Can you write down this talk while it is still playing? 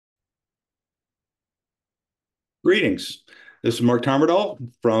Greetings. This is Mark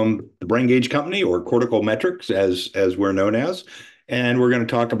Tomerdal from the Brain Gauge Company, or Cortical Metrics, as we're known as, and we're going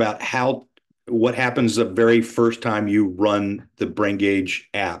to talk about what happens the very first time you run the Brain Gauge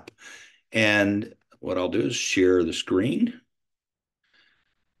app. And what I'll do is share the screen,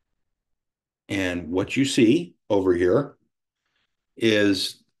 and what you see over here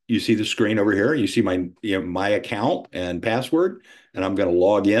is you see the screen over here. You see my account and password, and I'm going to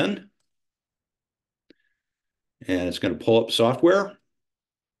log in, and it's going to pull up software.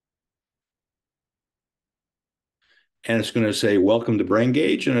 And it's going to say, welcome to Brain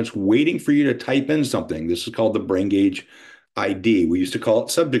Gauge, and it's waiting for you to type in something. This is called the Brain Gauge ID. We used to call it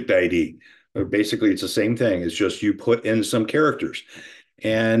subject ID. But basically, it's the same thing. It's just you put in some characters.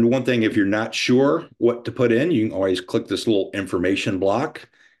 And one thing, if you're not sure what to put in, you can always click this little information block.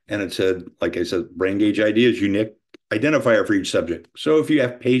 And it said, like I said, Brain Gauge ID is unique identifier for each subject. So if you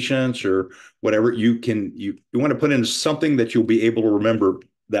have patients or whatever, you want to put in something that you'll be able to remember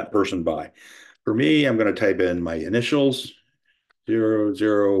that person by. For me, I'm going to type in my initials,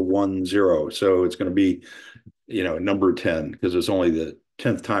 0010. So it's going to be, number 10, because it's only the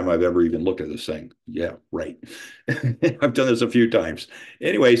 10th time I've ever even looked at this thing. Yeah, right. I've done this a few times.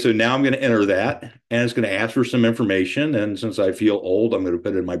 Anyway, so now I'm going to enter that, and it's going to ask for some information. And since I feel old, I'm going to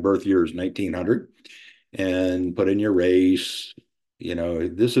put in my birth year is 1900 and put in your race.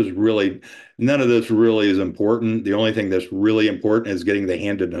 This is really, none of this really is important. The only thing that's really important is getting the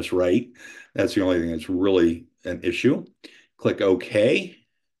handedness right. That's the only thing that's really an issue. Click OK.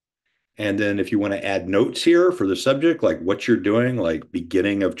 And then if you want to add notes here for the subject, like what you're doing, like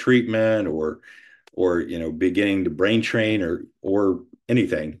beginning of treatment or beginning to brain train or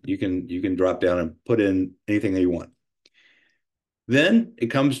anything, you can drop down and put in anything that you want. Then it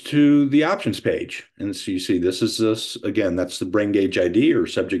comes to the options page. And so you see this again, that's the Brain Gauge ID, or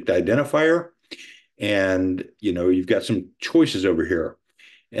subject identifier. And you've got some choices over here.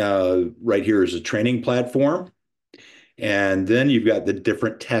 Right here is a training platform. And then you've got the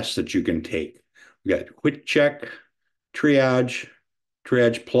different tests that you can take. We got quick check, triage,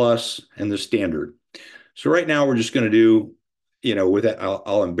 triage plus, and the standard. So right now we're just going to do, with that,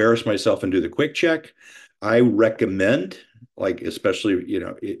 I'll embarrass myself and do the quick check. I recommend, like, especially,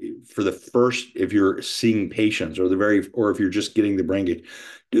 for the first, if you're seeing patients or if you're just getting the brain gauge,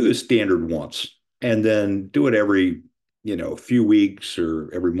 do the standard once and then do it every, few weeks or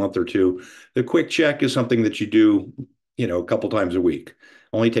every month or two. The quick check is something that you do, a couple times a week.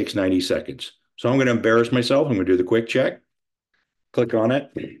 Only takes 90 seconds. So I'm going to embarrass myself. I'm going to do the quick check. Click on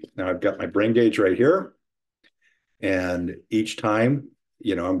it. Now I've got my brain gauge right here. And each time,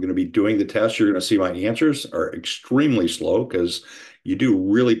 I'm going to be doing the test, you're going to see my answers are extremely slow, because you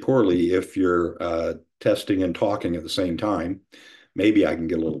do really poorly if you're testing and talking at the same time. Maybe I can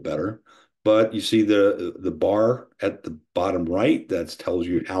get a little better. But you see the bar at the bottom right, that tells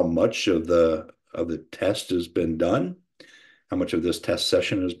you how much of the test has been done, how much of this test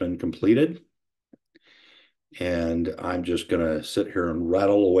session has been completed. And I'm just going to sit here and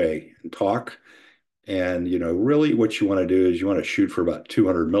rattle away and talk. And, really what you want to do is you want to shoot for about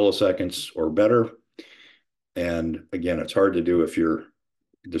 200 milliseconds or better. And again, it's hard to do if you're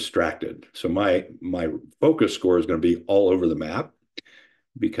distracted. So my focus score is going to be all over the map,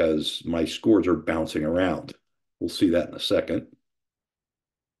 because my scores are bouncing around. We'll see that in a second.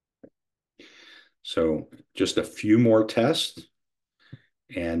 So just a few more tests,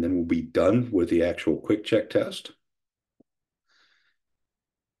 and then we'll be done with the actual quick check test.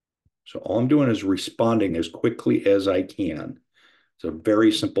 So all I'm doing is responding as quickly as I can. It's a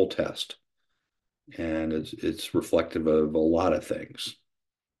very simple test, and it's reflective of a lot of things,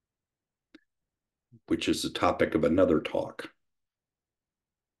 which is the topic of another talk.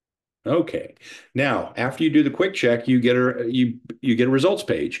 Okay. Now, after you do the quick check, you get a results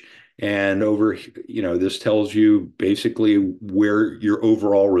page. And over, this tells you basically where your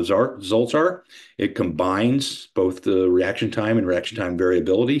overall results are. It combines both the reaction time and reaction time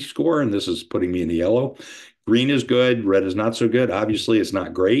variability score, and this is putting me in the yellow. Green is good, red is not so good. Obviously, it's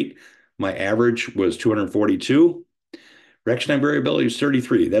not great. My average was 242. Reaction time variability is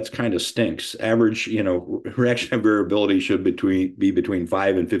 33. That's kind of stinks. Average, reaction time variability should be between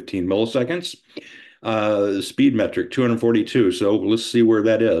 5 and 15 milliseconds. Speed metric, 242. So let's see where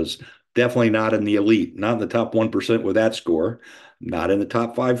that is. Definitely not in the elite, not in the top 1% with that score, not in the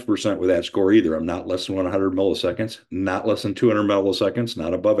top 5% with that score either. I'm not less than 100 milliseconds, not less than 200 milliseconds,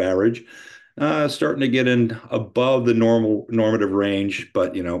 not above average. Starting to get in above the normative range,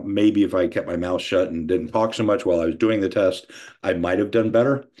 but maybe if I kept my mouth shut and didn't talk so much while I was doing the test, I might have done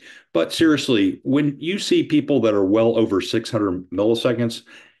better. But seriously, when you see people that are well over 600 milliseconds,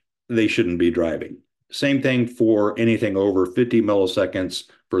 they shouldn't be driving. Same thing for anything over 50 milliseconds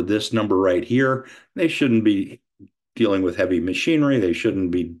for this number right here. They shouldn't be dealing with heavy machinery. They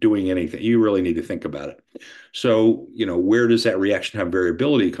shouldn't be doing anything. You really need to think about it. So, where does that reaction time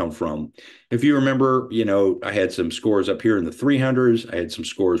variability come from? If you remember, I had some scores up here in the 300s. I had some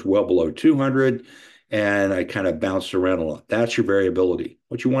scores well below 200, and I kind of bounced around a lot. That's your variability.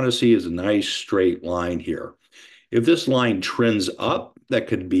 What you want to see is a nice straight line here. If this line trends up, that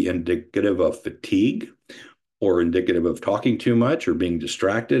could be indicative of fatigue or indicative of talking too much or being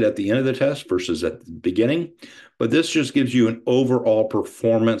distracted at the end of the test versus at the beginning. But this just gives you an overall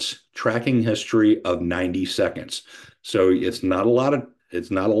performance tracking history of 90 seconds. So it's not a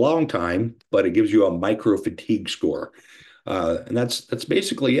long time, but it gives you a micro fatigue score. And that's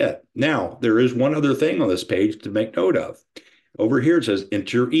basically it. Now, there is one other thing on this page to make note of. Over here, it says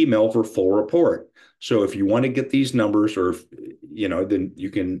enter your email for full report. So if you want to get these numbers, or then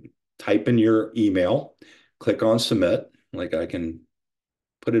you can type in your email, click on submit. Like I can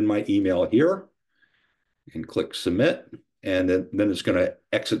put in my email here and click submit, and then it's going to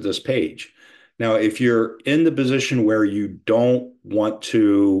exit this page. Now, if you're in the position where you don't want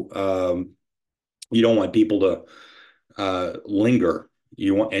people to linger,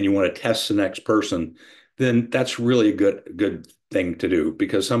 you want to test the next person, then that's really a good thing to do,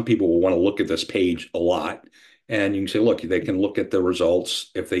 because some people will want to look at this page a lot, and you can say, look, they can look at the results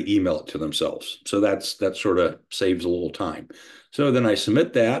if they email it to themselves. So that sort of saves a little time. So then I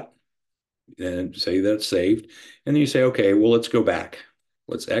submit that and say that it's saved, and then you say, okay, well, let's go back.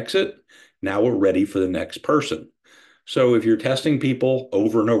 Let's exit. Now we're ready for the next person. So if you're testing people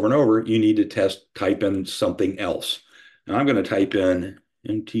over and over and over, you need to type in something else. Now I'm going to type in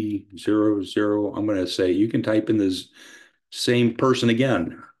MT00. I'm going to say you can type in this same person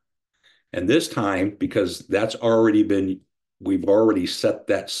again. And this time, because we've already set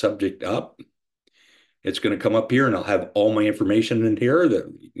that subject up, it's going to come up here and I'll have all my information in here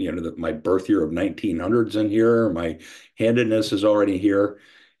that my birth year of 1900's in here. My handedness is already here.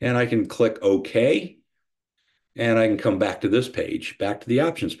 And I can click OK. And I can come back to this page, back to the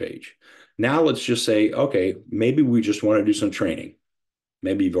options page. Now let's just say, okay, maybe we just want to do some training.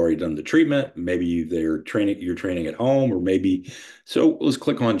 Maybe you've already done the treatment. Maybe you're training at home, so let's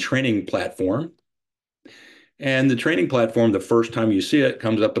click on training platform. And the training platform, the first time you see it,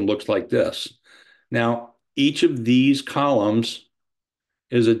 comes up and looks like this. Now, each of these columns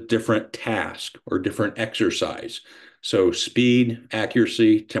is a different task or different exercise. So speed,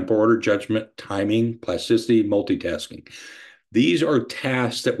 accuracy, temporal order judgment, timing, plasticity, multitasking. These are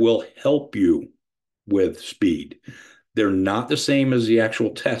tasks that will help you with speed. They're not the same as the actual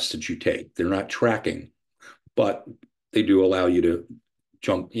tests that you take. They're not tracking, but they do allow you to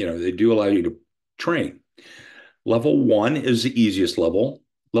they do allow you to train. Level 1 is the easiest level.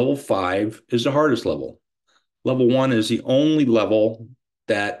 Level 5 is the hardest level. Level 1 is the only level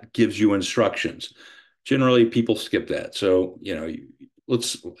that gives you instructions. Generally, people skip that. So,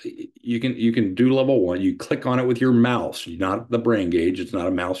 you can do level 1. You click on it with your mouse, not the brain gauge. It's not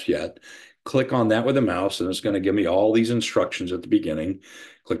a mouse yet. Click on that with a mouse, and it's going to give me all these instructions at the beginning.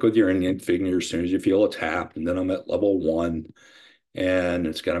 Click with your index finger as soon as you feel a tap, and then I'm at level 1, and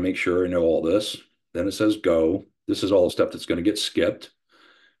it's got to make sure I know all this. Then it says go. This is all the stuff that's going to get skipped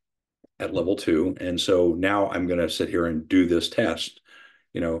at level 2. And so now I'm going to sit here and do this test,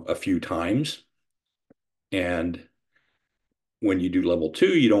 a few times. And when you do level 2,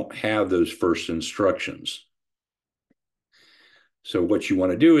 you don't have those first instructions. So what you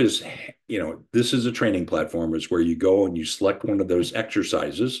want to do is, this is a training platform, is where you go and you select one of those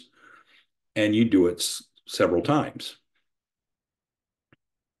exercises and you do it several times.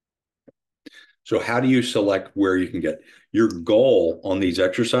 So how do you select where you can get? Your goal on these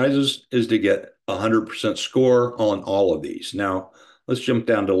exercises is to get 100% score on all of these. Now, let's jump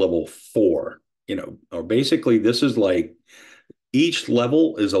down to level 4. Or basically, this is like each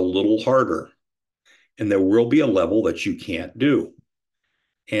level is a little harder, and there will be a level that you can't do.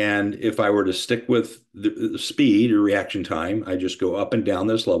 And if I were to stick with the speed or reaction time, I just go up and down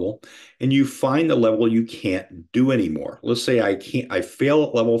this level, and you find the level you can't do anymore. Let's say I fail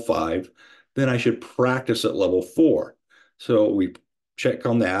at level 5, then I should practice at level 4. So we check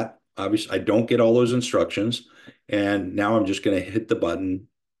on that. Obviously, I don't get all those instructions. And now I'm just going to hit the button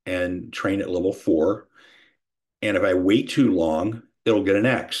and train at level 4. And if I wait too long, it'll get an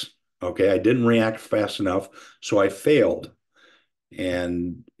X. Okay, I didn't react fast enough, so I failed.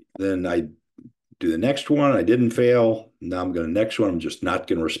 And then I do the next one. I didn't fail. Now I'm going to the next one. I'm just not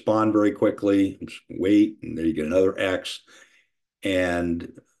going to respond very quickly. I'm just wait, and there you get another X.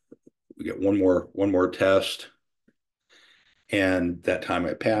 And we get one more test. and that time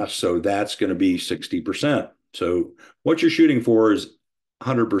I passed. So that's going to be 60%. So what you're shooting for is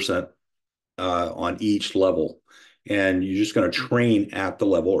 100% on each level. And you're just going to train at the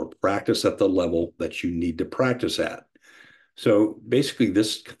level or practice at the level that you need to practice at. So basically,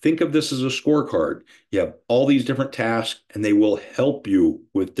 think of this as a scorecard. You have all these different tasks, and they will help you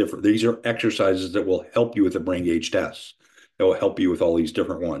with different. These are exercises that will help you with the brain gauge tests. That will help you with all these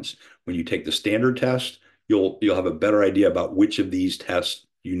different ones. When you take the standard test, you'll have a better idea about which of these tests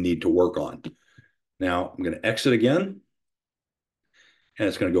you need to work on. Now I'm going to exit again, and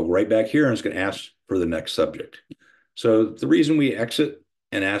it's going to go right back here, and it's going to ask for the next subject. So the reason we exit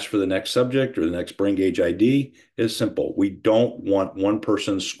and ask for the next subject or the next brain gauge ID is simple. We don't want one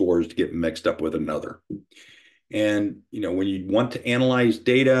person's scores to get mixed up with another. And when you want to analyze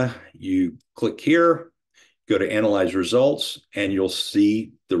data, you click here, go to analyze results, and you'll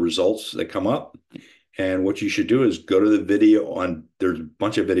see the results that come up. And what you should do is go to the video there's a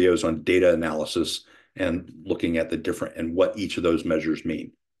bunch of videos on data analysis and looking at the different and what each of those measures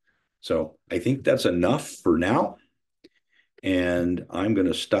mean. So I think that's enough for now. And I'm going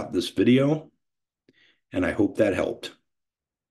to stop this video, and I hope that helped.